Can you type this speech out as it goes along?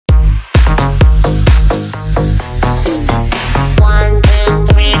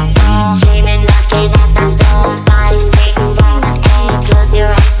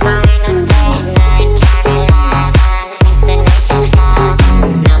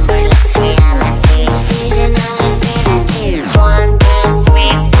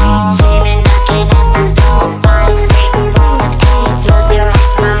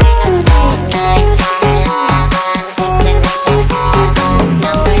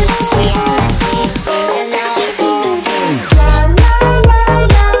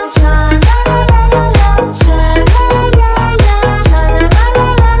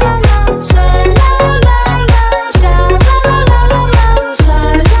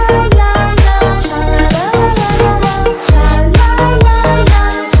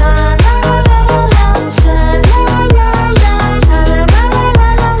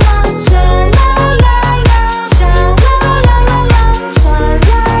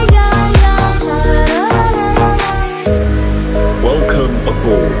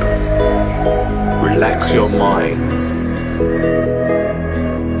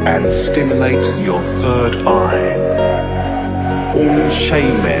and stimulate your third eye. All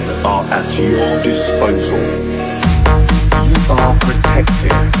shaman are at your disposal. You are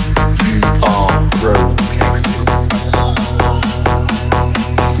protected. You are protected.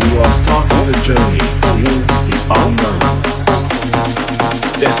 We are starting a journey towards the unknown.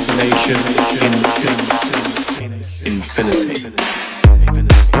 Destination infinity.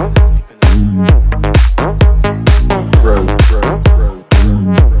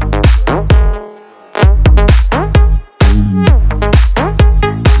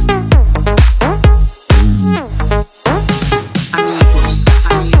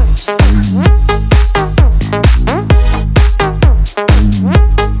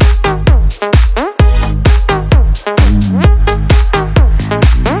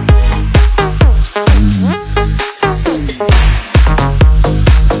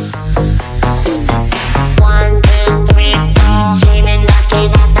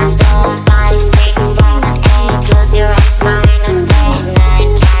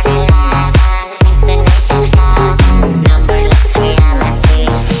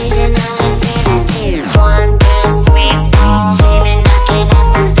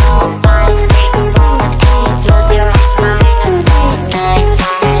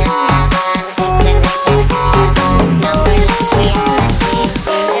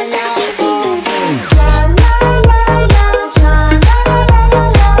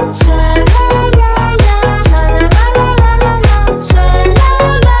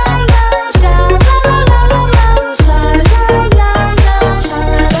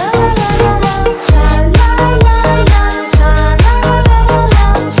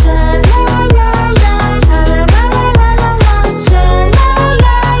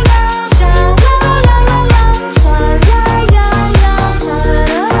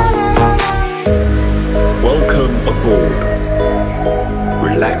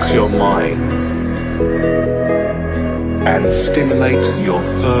 Relax your minds and stimulate your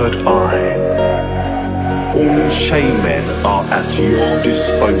third eye. All shaman are at your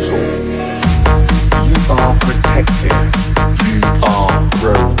disposal. You are protected. You are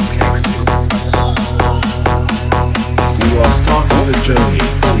protected. We are starting a journey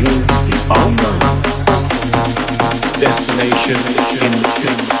towards the unknown. Destination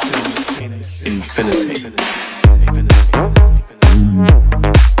infinity.